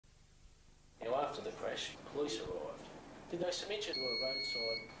After the crash, police arrived. Did they submit you to a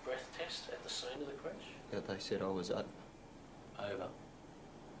roadside breath test at the scene of the crash? Yeah, they said I was Over?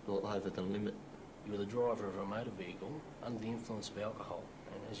 Well, over the limit. You were the driver of a motor vehicle under the influence of alcohol,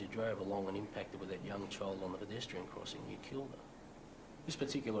 and as you drove along and impacted with that young child on the pedestrian crossing, you killed her. This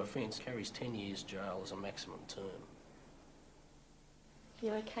particular offence carries 10 years jail as a maximum term.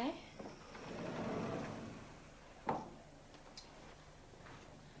 You okay?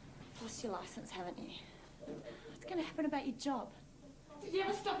 Lost your licence, haven't you? What's going to happen about your job? Did you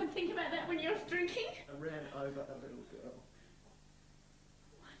ever stop and think about that when you were drinking? I ran over a little girl.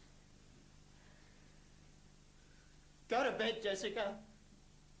 Go to bed, Jessica.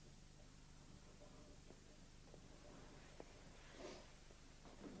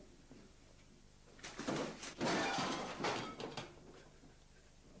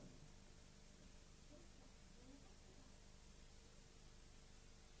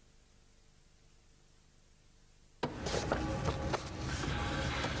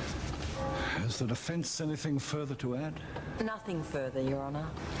 Has the defence anything further to add? Nothing further, Your Honour.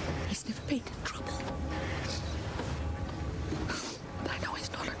 He's never been in trouble. They know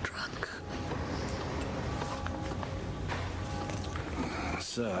he's not a drunk.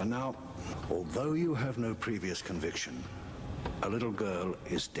 Sir, now, although you have no previous conviction, a little girl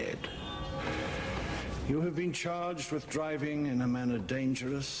is dead. You have been charged with driving in a manner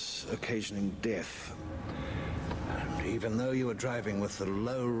dangerous, occasioning death. And even though you were driving with the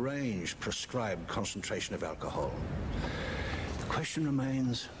low-range prescribed concentration of alcohol, the question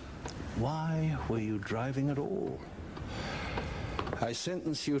remains, why were you driving at all? I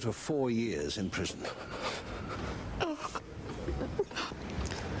sentence you to 4 years in prison.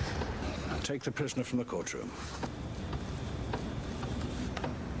 Take the prisoner from the courtroom.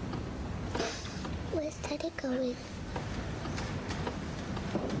 Where's Daddy going?